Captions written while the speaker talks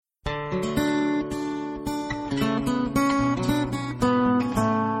This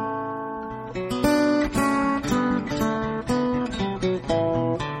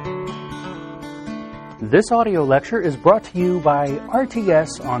audio lecture is brought to you by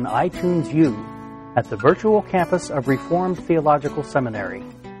RTS on iTunes U at the virtual campus of Reformed Theological Seminary.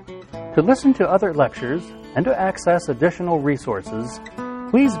 To listen to other lectures and to access additional resources,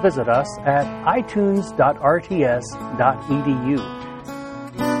 please visit us at itunes.rts.edu.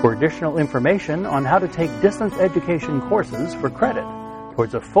 For additional information on how to take distance education courses for credit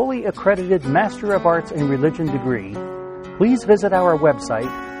towards a fully accredited Master of Arts in Religion degree, please visit our website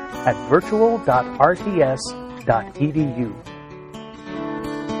at virtual.rts.edu.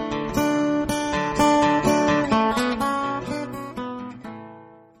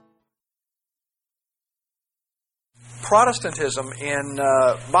 Protestantism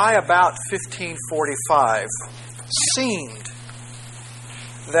by about 1545 seemed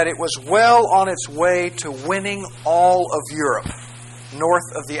that it was well on its way to winning all of Europe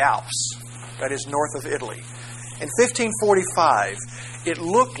north of the Alps, that is, north of Italy. In 1545, it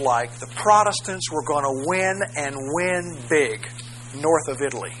looked like the Protestants were going to win and win big north of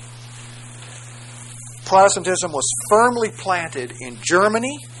Italy. Protestantism was firmly planted in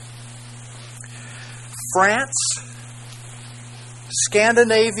Germany, France,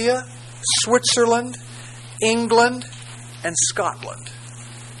 Scandinavia, Switzerland, England, and Scotland.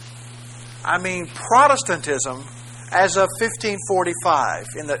 I mean, Protestantism, as of 1545,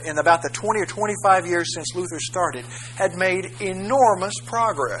 in about the 20 or 25 years since Luther started, had made enormous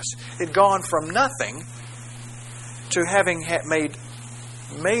progress. It had gone from nothing to having made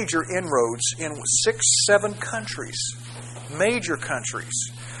major inroads in 6-7 countries, major countries.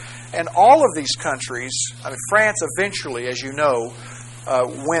 And all of these countries, France eventually, as you know,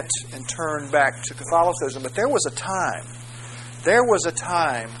 went and turned back to Catholicism, but there was a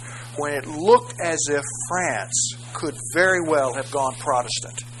time when it looked as if France could very well have gone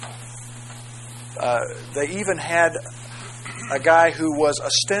Protestant. They even had a guy who was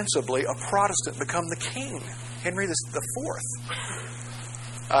ostensibly a Protestant become the king, Henry IV.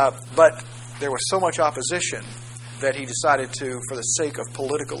 But there was so much opposition that he decided to, for the sake of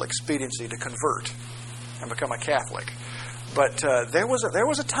political expediency, to convert and become a Catholic. But there was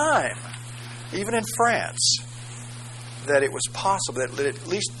a time, even in France, that it was possible, that at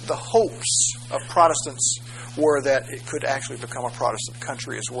least the hopes of Protestants were that it could actually become a Protestant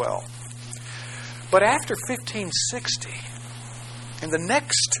country as well. But after 1560, in the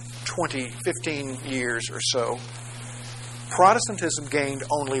next 15 years or so, Protestantism gained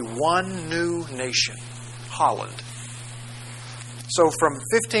only one new nation, Holland. So from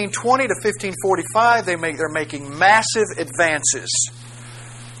 1520 to 1545, they're making massive advances.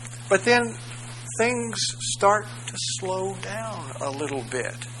 But then things start to slow down a little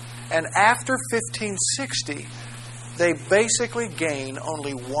bit. And after 1560, they basically gain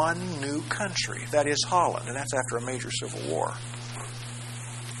only one new country, that is Holland, and that's after a major civil war.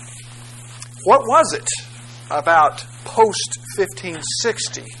 What was it about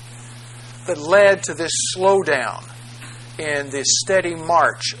post-1560 that led to this slowdown in the steady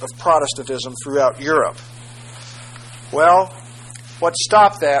march of Protestantism throughout Europe? Well, what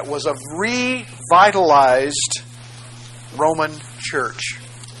stopped that was a revitalized Roman Church.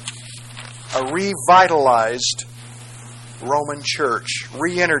 A revitalized Roman Church,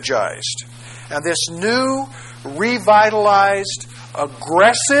 re-energized. And this new, revitalized,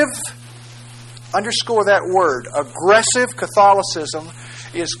 aggressive, underscore that word, aggressive Catholicism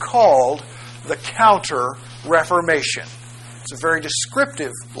is called the Counter-Reformation. It's a very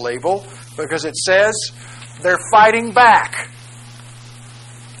descriptive label because it says they're fighting back.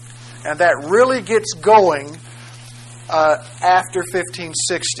 And that really gets going after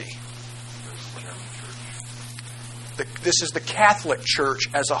 1560. This is the Catholic Church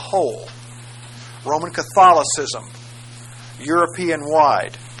as a whole. Roman Catholicism,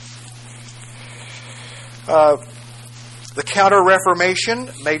 European-wide. The Counter-Reformation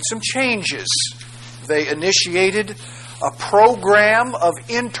made some changes. They initiated a program of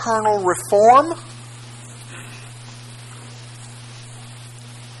internal reform.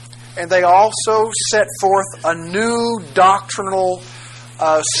 And they also set forth a new doctrinal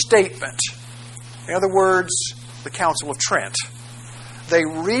statement. In other words, the Council of Trent. They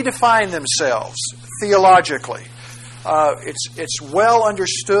redefine themselves theologically. It's well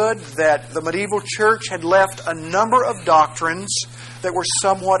understood that the medieval church had left a number of doctrines that were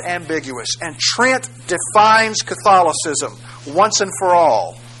somewhat ambiguous. And Trent defines Catholicism once and for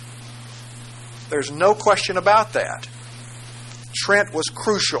all. There's no question about that. Trent was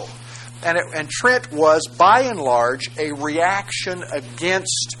crucial. And Trent was, by and large, a reaction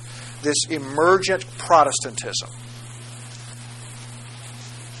against this emergent Protestantism.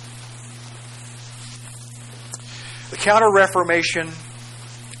 The Counter-Reformation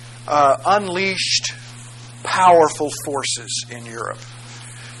unleashed powerful forces in Europe.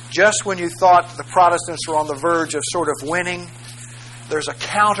 Just when you thought the Protestants were on the verge of sort of winning, there's a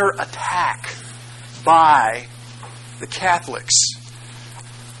counter-attack by the Catholics,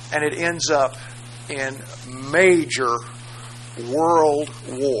 and it ends up in major world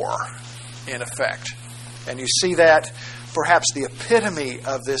war, in effect. And you see that perhaps the epitome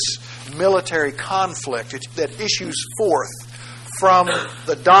of this military conflict that issues forth from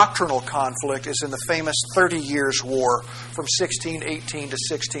the doctrinal conflict is in the famous 30 Years' War from 1618 to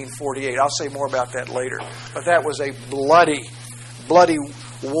 1648. I'll say more about that later. But that was a bloody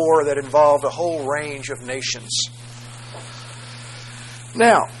war that involved a whole range of nations.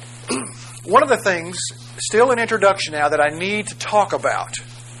 Now, one of the things, still an introduction now, that I need to talk about,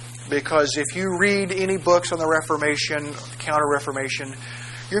 because if you read any books on the Reformation, Counter-Reformation,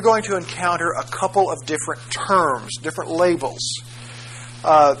 you're going to encounter a couple of different terms, different labels.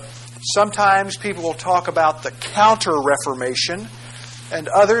 Sometimes people will talk about the Counter-Reformation, and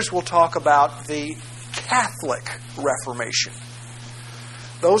others will talk about the Catholic Reformation.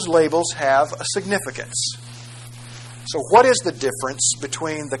 Those labels have a significance. So what is the difference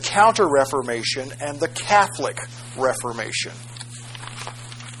between the Counter-Reformation and the Catholic Reformation?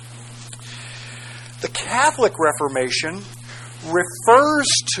 The Catholic Reformation refers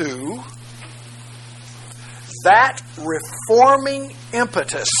to that reforming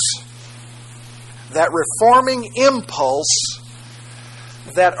impetus, that reforming impulse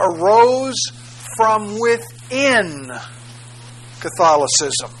that arose from within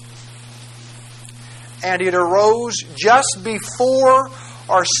Catholicism. And it arose just before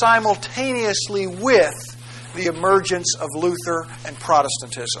or simultaneously with the emergence of Luther and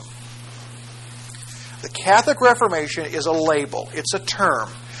Protestantism. The Catholic Reformation is a label. It's a term.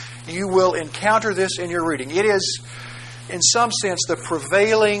 You will encounter this in your reading. It is, in some sense, the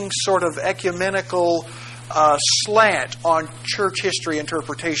prevailing sort of ecumenical slant on church history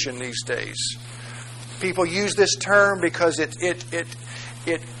interpretation these days. People use this term because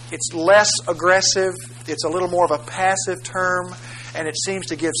it's less aggressive. It's a little more of a passive term, and it seems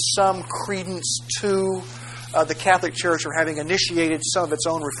to give some credence to the Catholic Church for having initiated some of its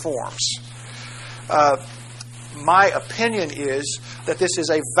own reforms. My opinion is that this is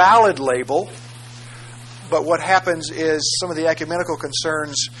a valid label, but what happens is some of the ecumenical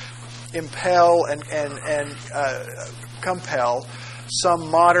concerns impel and compel some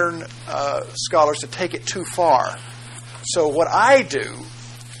modern scholars to take it too far. So what I do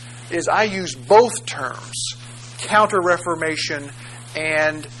is I use both terms, Counter-Reformation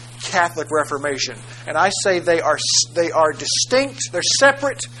and Catholic Reformation. And I say they are distinct, they're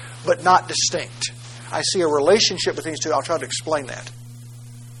separate, but not distinct. I see a relationship between these two. I'll try to explain that.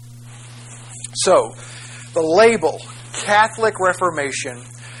 So, the label, Catholic Reformation,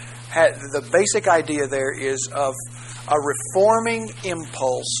 the basic idea there is of a reforming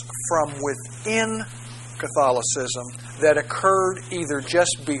impulse from within Catholicism that occurred either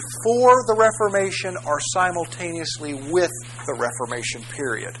just before the Reformation or simultaneously with the Reformation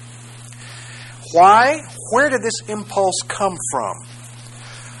period. Why? Where did this impulse come from?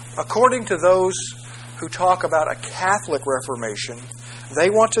 According to those who talk about a Catholic Reformation, they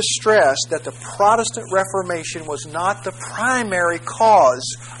want to stress that the Protestant Reformation was not the primary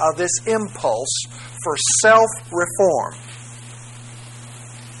cause of this impulse for self-reform,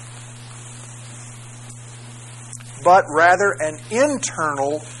 but rather an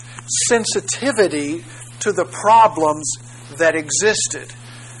internal sensitivity to the problems that existed.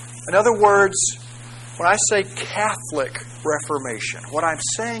 In other words, when I say Catholic Reformation, what I'm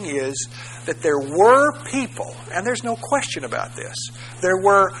saying is that there were people, and there's no question about this, there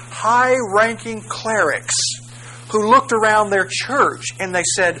were high-ranking clerics who looked around their church and they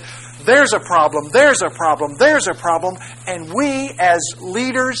said, there's a problem, there's a problem, there's a problem, and we as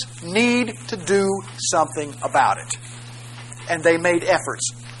leaders need to do something about it. And they made efforts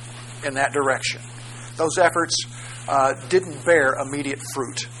in that direction. Those efforts didn't bear immediate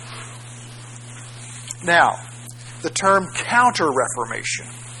fruit. Now, the term Counter-Reformation,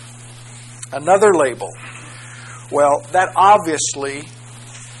 another label. Well, that obviously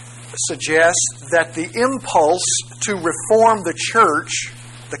suggests that the impulse to reform the church,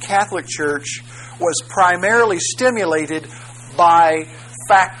 the Catholic Church, was primarily stimulated by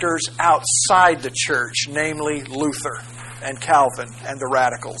factors outside the church, namely Luther and Calvin and the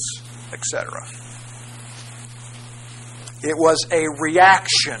radicals, etc. It was a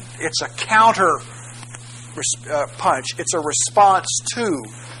reaction. It's a counter punch. It's a response to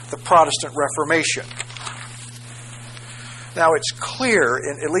the Protestant Reformation. Now, it's clear,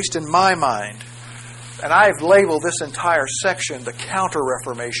 at least in my mind, and I've labeled this entire section the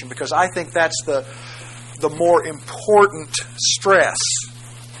Counter-Reformation because I think that's the more important stress.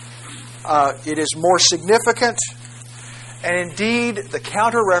 It is more significant, and indeed, the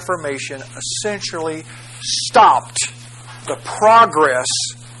Counter-Reformation essentially stopped the progress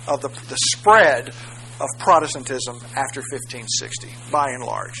of the spread of Protestantism after 1560, by and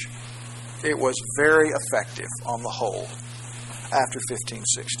large. It was very effective on the whole after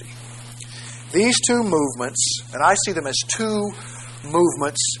 1560. These two movements, and I see them as two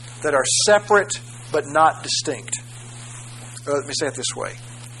movements that are separate but not distinct. Let me say it this way.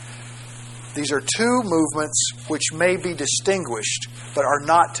 These are two movements which may be distinguished but are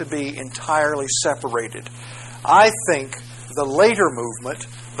not to be entirely separated. I think the later movement,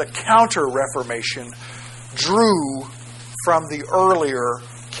 the Counter-Reformation, drew from the earlier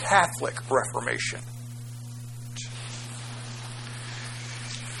Catholic Reformation.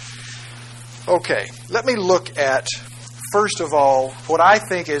 Okay, let me look at, first of all, what I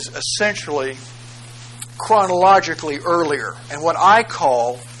think is essentially chronologically earlier, and what I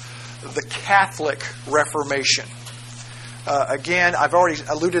call the Catholic Reformation. Again, I've already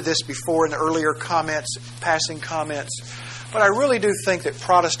alluded to this before in the earlier comments, passing comments, but I really do think that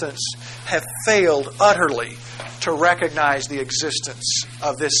Protestants have failed utterly to recognize the existence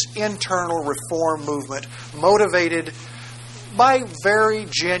of this internal reform movement motivated by very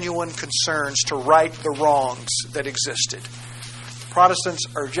genuine concerns to right the wrongs that existed. Protestants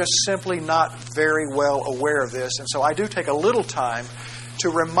are just simply not very well aware of this, and so I do take a little time to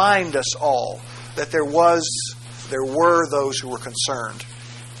remind us all that there were those who were concerned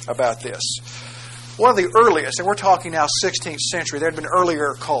about this. One of the earliest, and we're talking now 16th century, there had been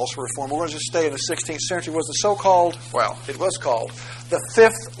earlier calls for reform, but we're going to just stay in the 16th century, was the so-called, it was called the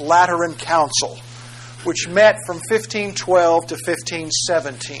Fifth Lateran Council, which met from 1512 to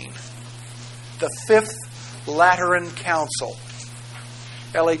 1517. The Fifth Lateran Council.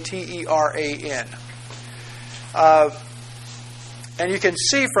 Lateran. And you can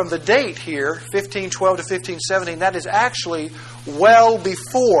see from the date here, 1512 to 1517, that is actually well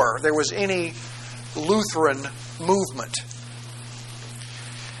before there was any Lutheran movement.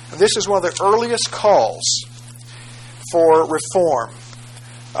 And this is one of the earliest calls for reform.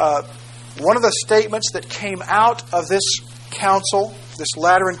 One of the statements that came out of this council, this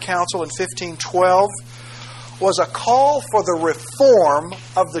Lateran Council in 1512, was a call for the reform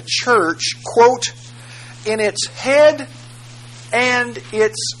of the church, quote, in its head and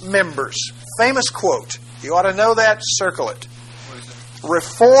its members. Famous quote. You ought to know that. Circle it.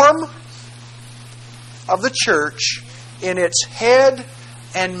 Reform of the church in its head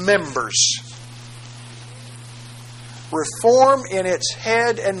and members. Reform in its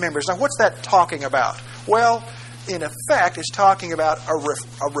head and members. Now, what's that talking about? Well, in effect, it's talking about a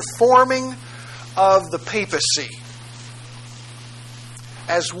reforming of the papacy,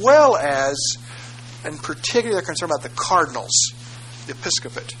 as well as, in particular, they're concerned about the cardinals, the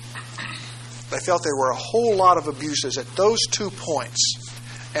episcopate. They felt there were a whole lot of abuses at those 2 points,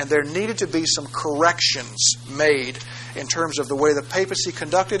 and there needed to be some corrections made in terms of the way the papacy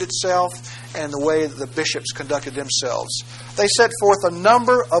conducted itself and the way the bishops conducted themselves. They set forth a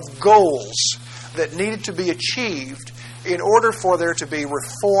number of goals that needed to be achieved in order for there to be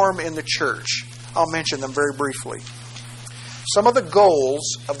reform in the church. I'll mention them very briefly. Some of the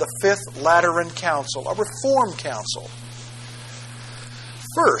goals of the Fifth Lateran Council, a reform council.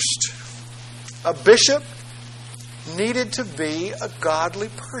 First, a bishop needed to be a godly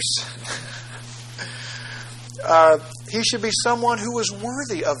person. He should be someone who was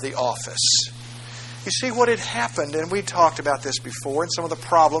worthy of the office. You see what had happened, and we talked about this before, and some of the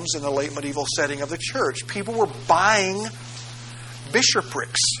problems in the late medieval setting of the church. People were buying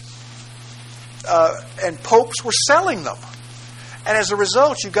bishoprics, and popes were selling them. And as a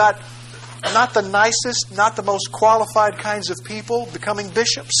result, you got not the nicest, not the most qualified kinds of people becoming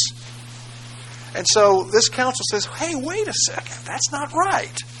bishops. And so this council says, hey, wait a second, that's not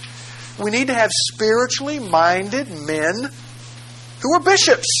right. We need to have spiritually minded men who are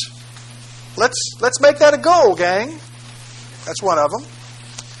bishops. Let's make that a goal, gang. That's one of them.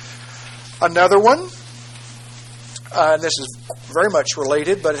 Another one, and this is very much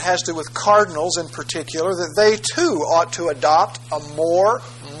related, but it has to do with cardinals in particular, that they too ought to adopt a more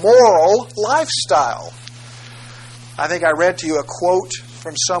moral lifestyle. I think I read to you a quote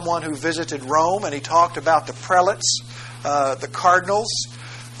from someone who visited Rome, and he talked about the prelates, the cardinals,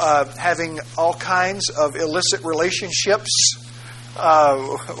 having all kinds of illicit relationships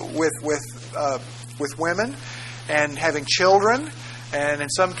with women, and having children, and in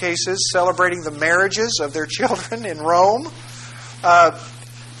some cases celebrating the marriages of their children in Rome.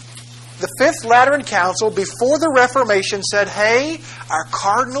 The Fifth Lateran Council, before the Reformation, said, hey, our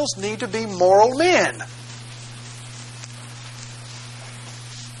cardinals need to be moral men.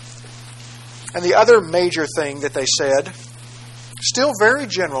 And the other major thing that they said, still very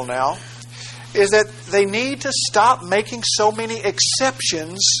general now, is that they need to stop making so many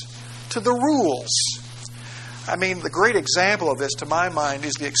exceptions to the rules. I mean, the great example of this, to my mind,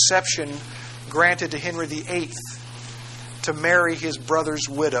 is the exception granted to Henry VIII to marry his brother's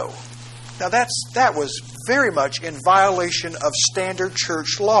widow. Now, that was very much in violation of standard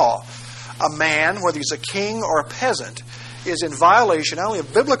church law. A man, whether he's a king or a peasant, is in violation not only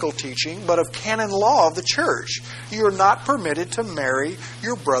of biblical teaching, but of canon law of the church. You are not permitted to marry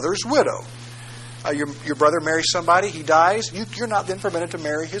your brother's widow. Your brother marries somebody, he dies, you're not then permitted to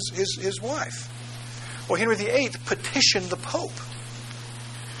marry his wife. Well, Henry VIII petitioned the Pope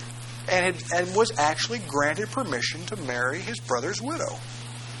and was actually granted permission to marry his brother's widow.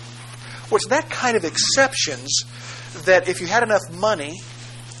 Well, it's that kind of exceptions that if you had enough money,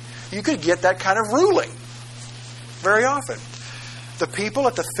 you could get that kind of ruling very often. The people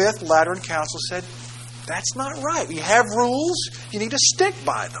at the Fifth Lateran Council said, that's not right. You have rules, you need to stick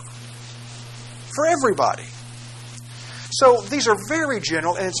by them for everybody. So these are very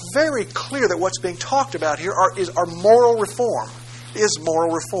general, and it's very clear that what's being talked about here is moral reform. Is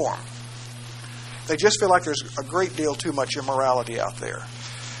moral reform. They just feel like there's a great deal too much immorality out there.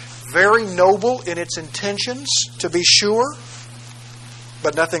 Very noble in its intentions, to be sure,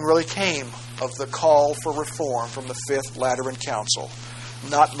 but nothing really came of the call for reform from the Fifth Lateran Council.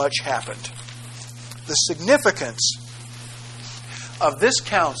 Not much happened. The significance of this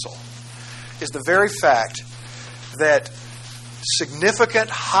council is the very fact that significant,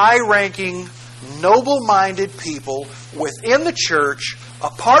 high-ranking, noble-minded people within the church,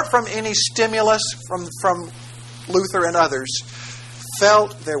 apart from any stimulus from Luther and others,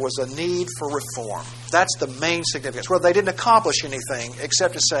 felt there was a need for reform. That's the main significance. Well, they didn't accomplish anything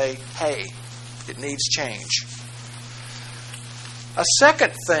except to say, hey, it needs change. A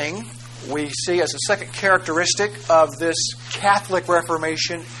second thing we see as a second characteristic of this Catholic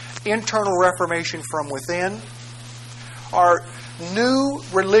Reformation, internal reformation from within, are new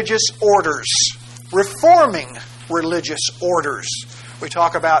religious orders, reforming religious orders. We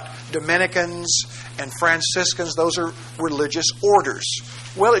talk about Dominicans and Franciscans. Those are religious orders.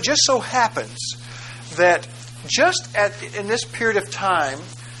 Well, it just so happens that just in this period of time,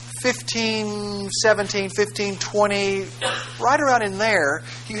 1517, 1520, right around in there,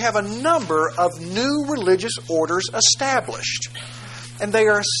 you have a number of new religious orders established. And they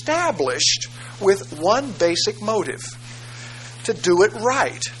are established with one basic motive: to do it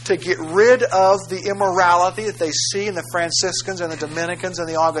right, to get rid of the immorality that they see in the Franciscans and the Dominicans and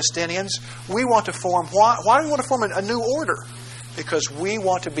the Augustinians. We want to form, why do we want to form a new order? Because we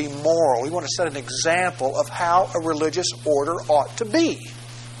want to be moral. We want to set an example of how a religious order ought to be.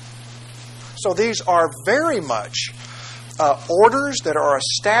 So these are very much orders that are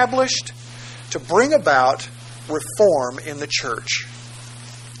established to bring about reform in the church.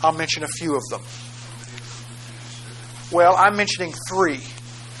 I'll mention a few of them. Well, I'm mentioning three.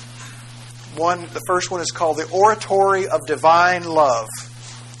 The first one is called the Oratory of Divine Love.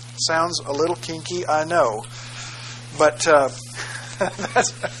 Sounds a little kinky, I know, but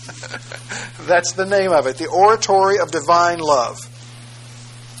that's the name of it. The Oratory of Divine Love.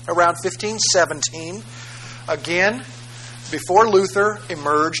 Around 1517, again, before Luther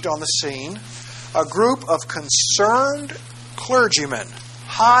emerged on the scene, a group of concerned clergymen,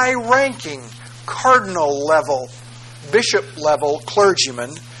 high-ranking, cardinal-level, bishop-level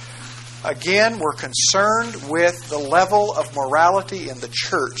clergymen, again, were concerned with the level of morality in the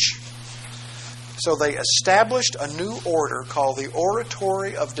church. So they established a new order called the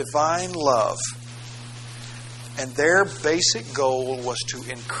Oratory of Divine Love. And their basic goal was to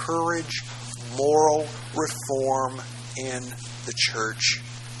encourage moral reform in the church.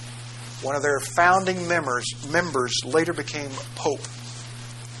 One of their founding members later became Pope.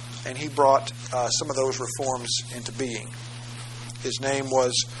 And he brought some of those reforms into being. His name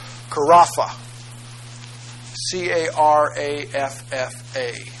was Caraffa.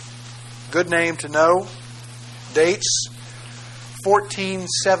 Caraffa. Good name to know. Dates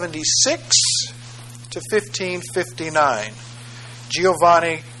 1476 to 1559.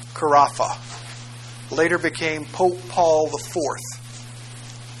 Giovanni Caraffa. Later became Pope Paul IV.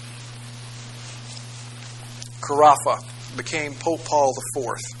 Caraffa became Pope Paul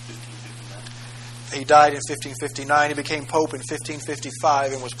IV. He died in 1559. He became Pope in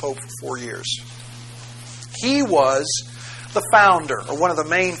 1555 and was Pope for 4 years. He was the founder, or one of the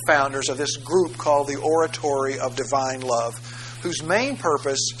main founders of this group called the Oratory of Divine Love, whose main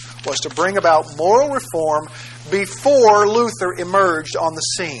purpose was to bring about moral reform before Luther emerged on the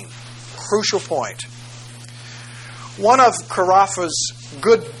scene. Crucial point. One of Carafa's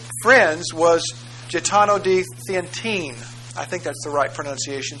good friends was Gaetano di Theantine. I think that's the right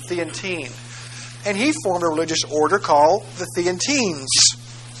pronunciation, Theantine. And he formed a religious order called the Theantines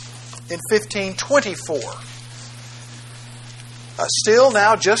in 1524. Still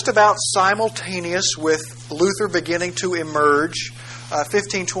now just about simultaneous with Luther beginning to emerge.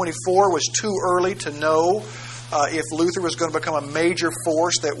 1524 was too early to know if Luther was going to become a major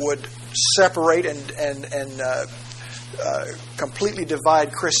force that would separate and completely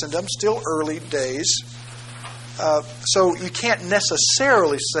divide Christendom. Still early days. So you can't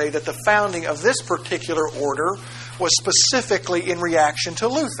necessarily say that the founding of this particular order was specifically in reaction to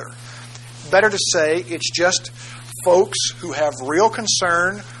Luther. Better to say it's just folks who have real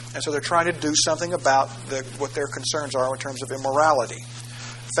concern, and so they're trying to do something about what their concerns are in terms of immorality.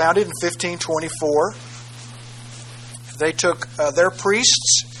 Founded in 1524, they took their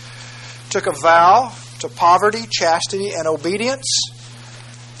priests took a vow to poverty, chastity, and obedience,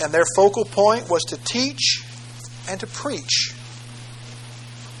 and their focal point was to teach and to preach,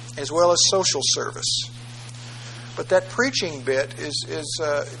 as well as social service. But that preaching bit is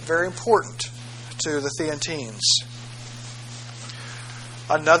very important to the Theantines.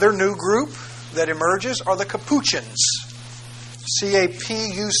 Another new group that emerges are the Capuchins.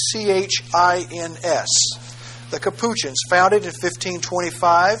 Capuchins. The Capuchins, founded in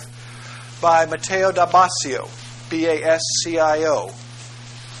 1525 by Matteo da Bascio, Bascio.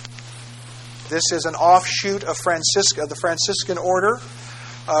 This is an offshoot of the Franciscan order.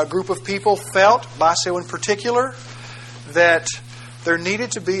 A group of people felt, Bascio in particular, that there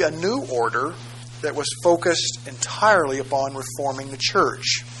needed to be a new order that was focused entirely upon reforming the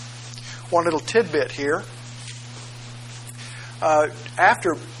church. One little tidbit here.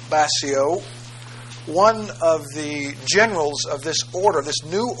 After Bascio, one of the generals of this order, this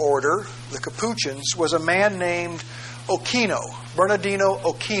new order, the Capuchins, was a man named Ochino, Bernardino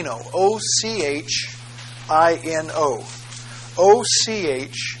Ochino, Ochino.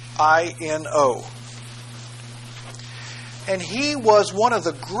 Ochino. And he was one of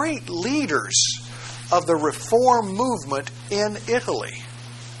the great leaders of the reform movement in Italy.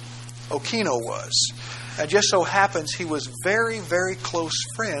 Ochino was. And just so happens he was very, very close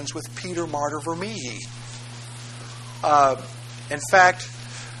friends with Peter Martyr Vermigli. In fact,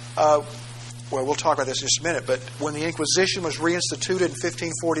 we'll talk about this in just a minute, but when the Inquisition was reinstituted in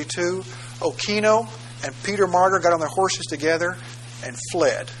 1542, Ochino and Peter Martyr got on their horses together and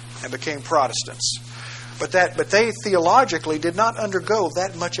fled and became Protestants. But they theologically did not undergo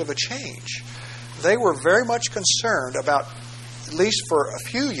that much of a change. They were very much concerned about, at least for a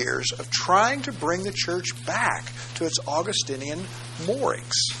few years, of trying to bring the church back to its Augustinian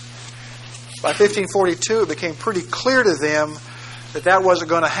moorings. By 1542, it became pretty clear to them that that wasn't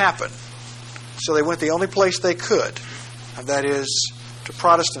going to happen. So they went the only place they could, and that is to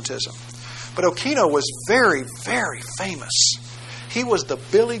Protestantism. But Ochino was very, very famous. He was the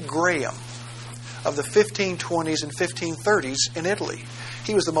Billy Graham of the 1520s and 1530s in Italy.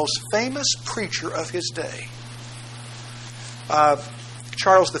 He was the most famous preacher of his day.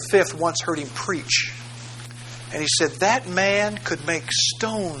 Charles V once heard him preach, and he said, "That man could make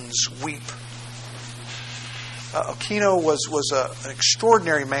stones weep." Ochino was an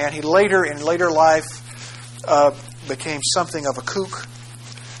extraordinary man. He in later life became something of a kook.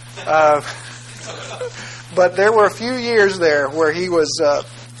 But there were a few years there where he was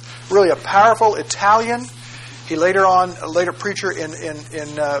really a powerful Italian. He later preacher in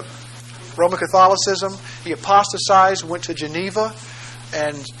Roman Catholicism. He apostatized, went to Geneva,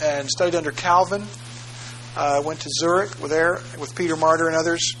 and studied under Calvin. Went to Zurich with Peter Martyr and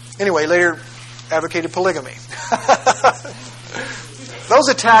others. Anyway, later advocated polygamy. Those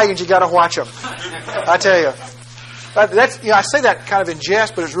Italians, you got to watch them. I tell you. I say that kind of in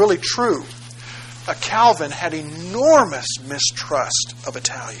jest, but it's really true. Calvin had enormous mistrust of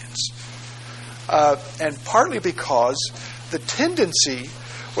Italians. And partly because the tendency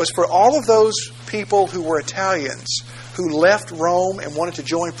was for all of those people who were Italians who left Rome and wanted to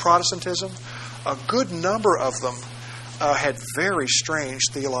join Protestantism, a good number of them had very strange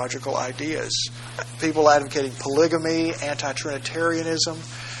theological ideas. People advocating polygamy, anti-Trinitarianism.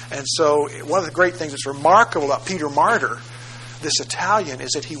 And so one of the great things that's remarkable about Peter Martyr, this Italian,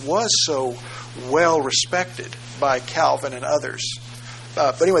 is that he was so well respected by Calvin and others.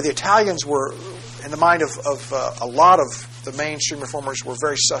 But anyway, the Italians were, in the mind of a lot of the mainstream reformers, were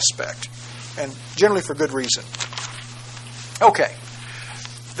very suspect, and generally for good reason. Okay.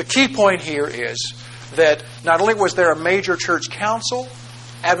 The key point here is that not only was there a major church council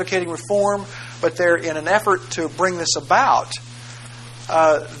advocating reform, but there, in an effort to bring this about,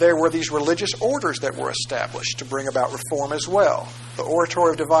 there were these religious orders that were established to bring about reform as well. The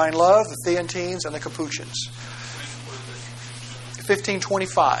Oratory of Divine Love, the Theantines, and the Capuchins.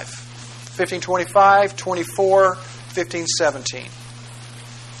 1525. 1525, 24, 1517.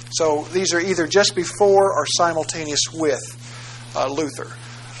 So these are either just before or simultaneous with Luther.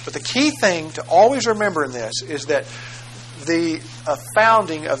 But the key thing to always remember in this is that the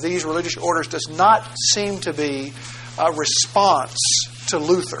founding of these religious orders does not seem to be a response to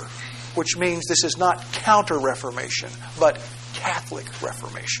Luther, which means this is not Counter-Reformation, but Catholic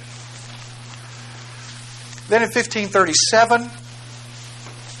Reformation. Then in 1537,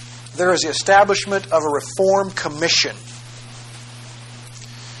 there is the establishment of a Reform Commission.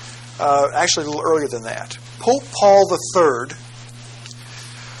 Actually, a little earlier than that. Pope Paul III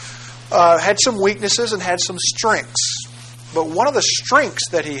had some weaknesses and had some strengths. But one of the strengths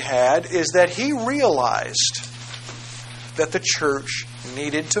that he had is that he realized that the church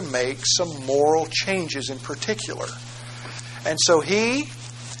needed to make some moral changes in particular. And so he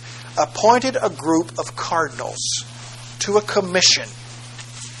appointed a group of cardinals to a commission.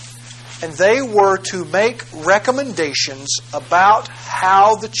 And they were to make recommendations about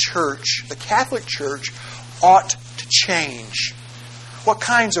how the church, the Catholic Church, ought to change. What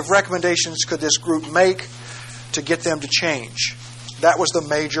kinds of recommendations could this group make to get them to change? That was the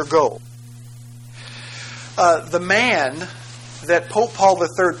major goal. The man that Pope Paul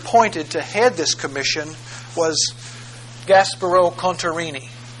III appointed to head this commission was Gasparo Contarini.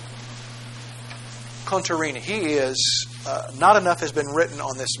 Contarini. He is, not enough has been written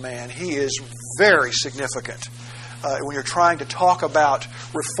on this man. He is very significant when you're trying to talk about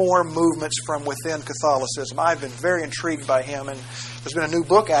reform movements from within Catholicism. I've been very intrigued by him, and there's been a new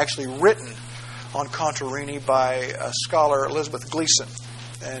book actually written on Contarini by a scholar, Elizabeth Gleason.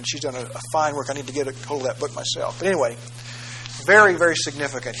 And she's done a fine work. I need to get a hold of that book myself. But anyway, very, very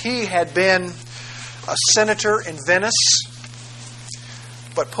significant. He had been a senator in Venice,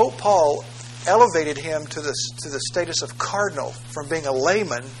 but Pope Paul elevated him to the status of cardinal, from being a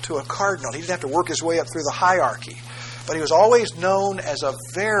layman to a cardinal. He didn't have to work his way up through the hierarchy. But he was always known as a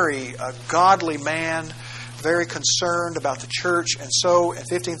very godly man, very concerned about the church. And so in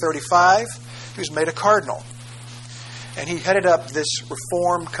 1535, he was made a cardinal. And he headed up this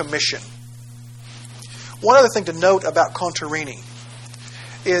Reform Commission. One other thing to note about Contarini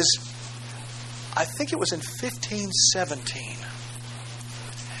is, I think it was in 1517,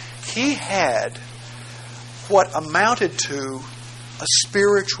 he had what amounted to a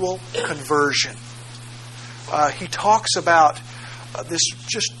spiritual conversion. He talks about this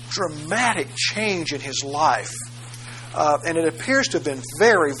just dramatic change in his life. And it appears to have been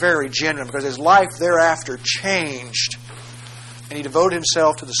very, very genuine, because his life thereafter changed. And he devoted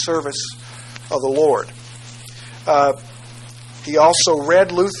himself to the service of the Lord. He also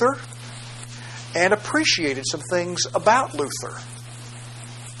read Luther and appreciated some things about Luther.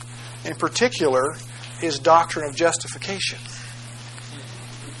 In particular, his doctrine of justification.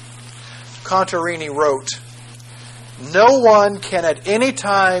 Contarini wrote, "No one can at any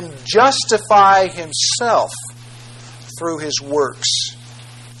time justify himself through his works.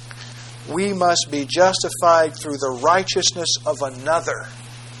 We must be justified through the righteousness of another,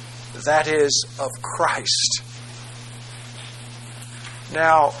 that is, of Christ."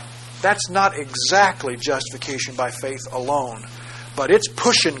 Now, that's not exactly justification by faith alone, but it's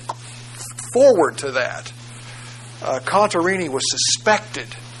pushing forward to that. Contarini was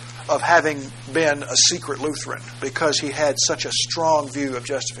suspected of having been a secret Lutheran because he had such a strong view of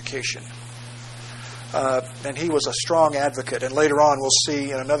justification. And he was a strong advocate. And later on we'll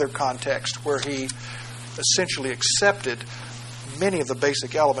see in another context where he essentially accepted many of the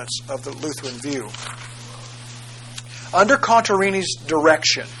basic elements of the Lutheran view. Under Contarini's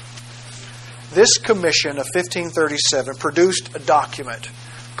direction, this commission of 1537 produced a document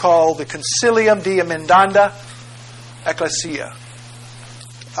called the Concilium de Emendanda Ecclesia.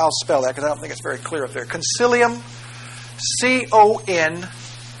 I'll spell that because I don't think it's very clear up there. Concilium, C-O-N-S-I-L-I-U-M,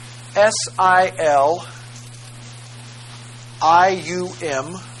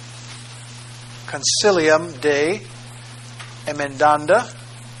 Concilium de Emendanda,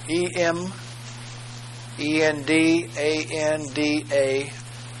 E-M-E-N-D-A-N-D-A,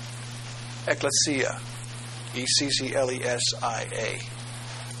 Ecclesia, E-C-C-L-E-S-I-A.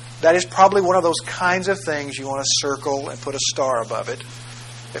 That is probably one of those kinds of things you want to circle and put a star above it.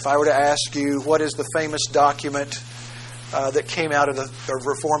 If I were to ask you, what is the famous document that came out of the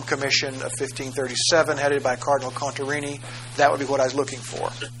Reform Commission of 1537, headed by Cardinal Contarini. That would be what I was looking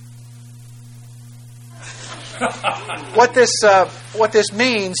for. What this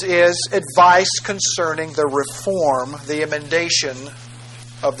means is advice concerning the reform, the emendation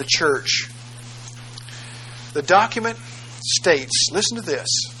of the church. The document states, listen to this,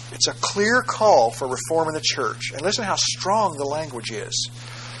 it's a clear call for reform in the church. And listen how strong the language is.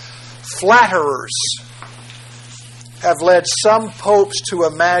 Flatterers have led some popes to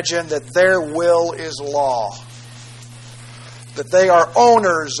imagine that their will is law, that they are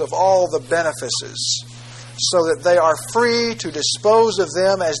owners of all the benefices, so that they are free to dispose of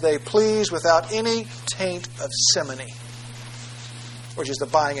them as they please without any taint of simony, which is the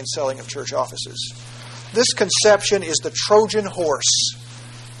buying and selling of church offices. This conception is the Trojan horse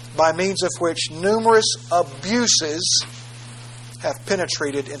by means of which numerous abuses have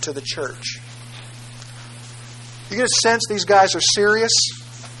penetrated into the church. You get a sense these guys are serious?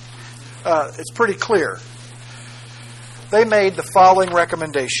 It's pretty clear. They made the following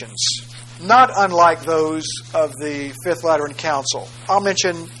recommendations, not unlike those of the Fifth Lateran Council. I'll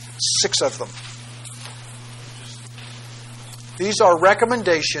mention 6 of them. These are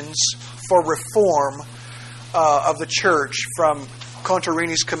recommendations for reform of the church from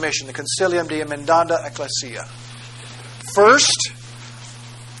Contarini's commission, the Concilium de Emendanda Ecclesia. First,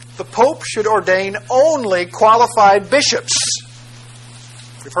 the Pope should ordain only qualified bishops.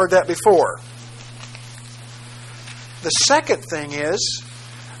 We've heard that before. The second thing is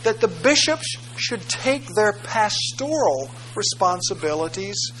that the bishops should take their pastoral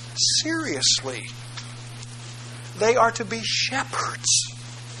responsibilities seriously. They are to be shepherds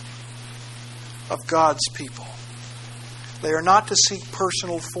of God's people. They are not to seek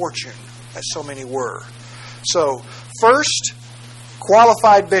personal fortune, as so many were. So, first,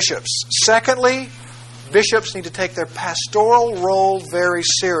 qualified bishops. Secondly, bishops need to take their pastoral role very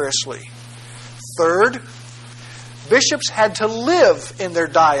seriously. Third, bishops had to live in their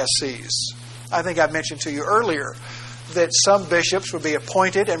diocese. I think I mentioned to you earlier that some bishops would be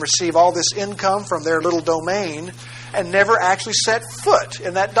appointed and receive all this income from their little domain and never actually set foot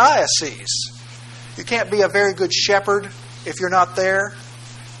in that diocese. You can't be a very good shepherd if you're not there.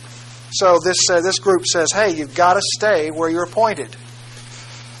 So this group says, hey, you've got to stay where you're appointed.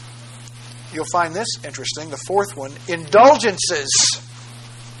 You'll find this interesting, the fourth one. Indulgences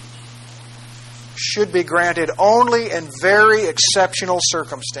should be granted only in very exceptional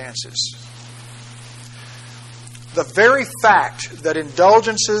circumstances. The very fact that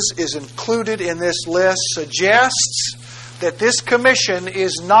indulgences is included in this list suggests that this commission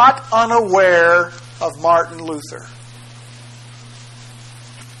is not unaware of Martin Luther.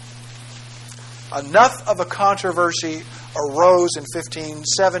 Enough of a controversy arose in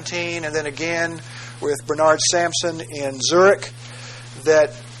 1517 and then again with Bernard Samson in Zurich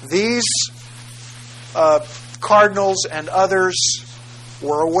that these cardinals and others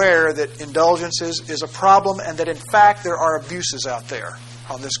were aware that indulgences is a problem and that in fact there are abuses out there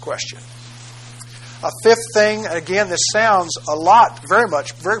on this question. A fifth thing, again this sounds a lot, very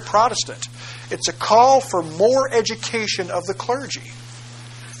Protestant. It's a call for more education of the clergy.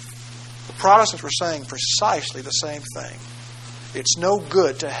 The Protestants were saying precisely the same thing. It's no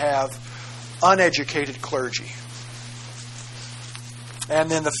good to have uneducated clergy. And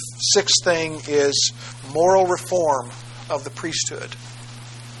then the sixth thing is moral reform of the priesthood.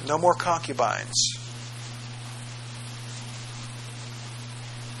 No more concubines.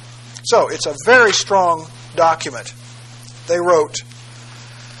 So, it's a very strong document. They wrote,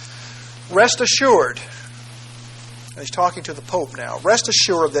 rest assured, and he's talking to the Pope now, rest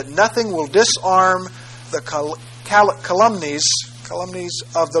assured that nothing will disarm the calumnies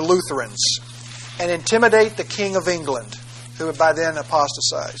of the Lutherans and intimidate the King of England, who had by then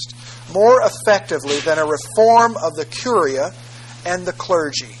apostatized, more effectively than a reform of the curia and the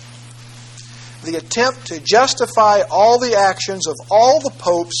clergy. The attempt to justify all the actions of all the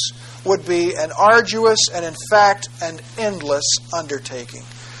popes would be an arduous and in fact an endless undertaking.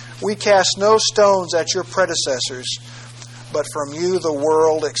 We cast no stones at your predecessors, but from you the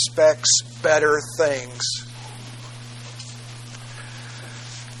world expects better things.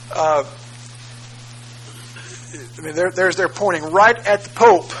 They're pointing right at the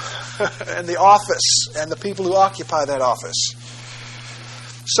Pope and the office and the people who occupy that office.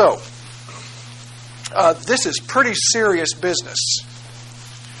 So, this is pretty serious business.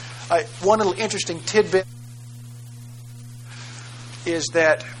 One little interesting tidbit is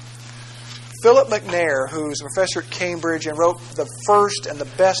that Philip McNair, who's a professor at Cambridge and wrote the first and the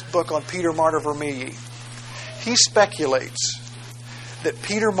best book on Peter Martyr Vermigli, he speculates that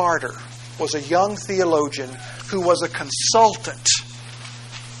Peter Martyr was a young theologian who was a consultant,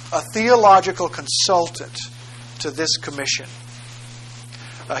 a theological consultant to this commission.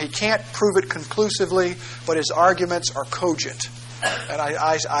 He can't prove it conclusively, but his arguments are cogent. And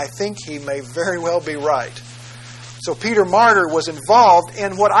I think he may very well be right. So Peter Martyr was involved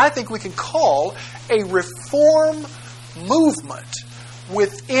in what I think we can call a reform movement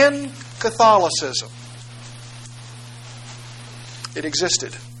within Catholicism. It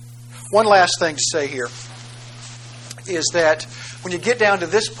existed. One last thing to say here is that when you get down to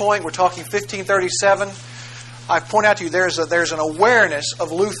this point, we're talking 1537, I point out to you there's an awareness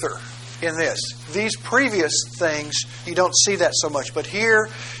of Luther in this. These previous things, you don't see that so much. But here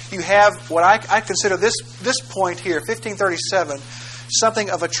you have what I consider this point here, 1537,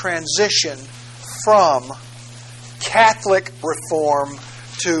 something of a transition from Catholic reform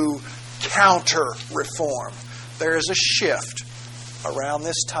to counter-reform. There is a shift around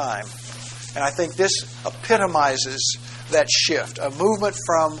this time. And I think this epitomizes that shift. A movement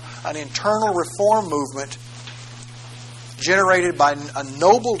from an internal reform movement generated by a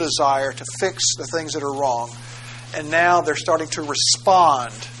noble desire to fix the things that are wrong. And now they're starting to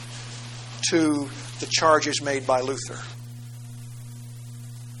respond to the charges made by Luther.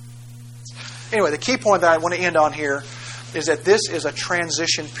 Anyway, the key point that I want to end on here is that this is a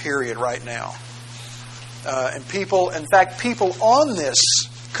transition period right now. And people on this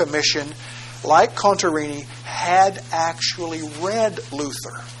commission, like Contarini, had actually read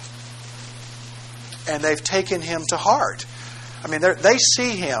Luther. And they've taken him to heart. I mean, they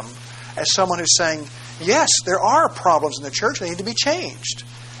see him as someone who's saying, yes, there are problems in the church, they need to be changed.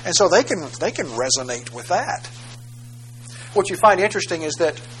 And so they can resonate with that. What you find interesting is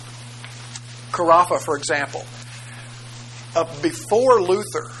that Carafa, for example, before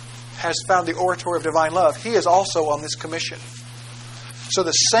Luther has found the Oratory of Divine Love, he is also on this commission. So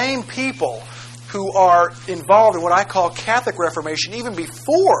the same people who are involved in what I call Catholic Reformation, even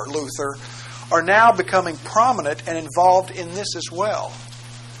before Luther, are now becoming prominent and involved in this as well.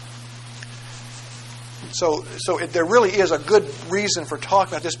 So there really is a good reason for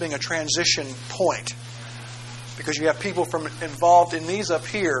talking about this being a transition point. Because you have people from involved in these up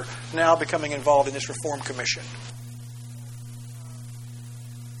here now becoming involved in this Reform Commission.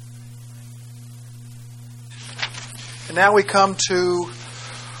 And now we come to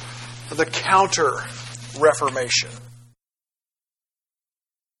the Counter-Reformation.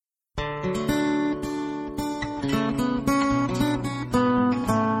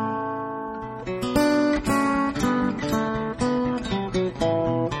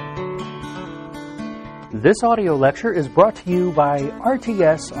 This audio lecture is brought to you by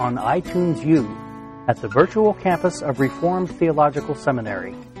RTS on iTunes U at the virtual campus of Reformed Theological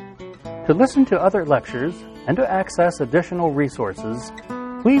Seminary. To listen to other lectures and to access additional resources,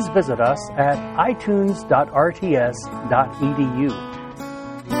 please visit us at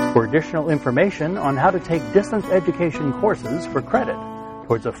itunes.rts.edu. For additional information on how to take distance education courses for credit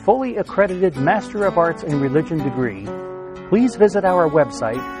towards a fully accredited Master of Arts in Religion degree, please visit our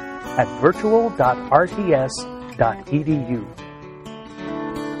website at virtual.rts.edu.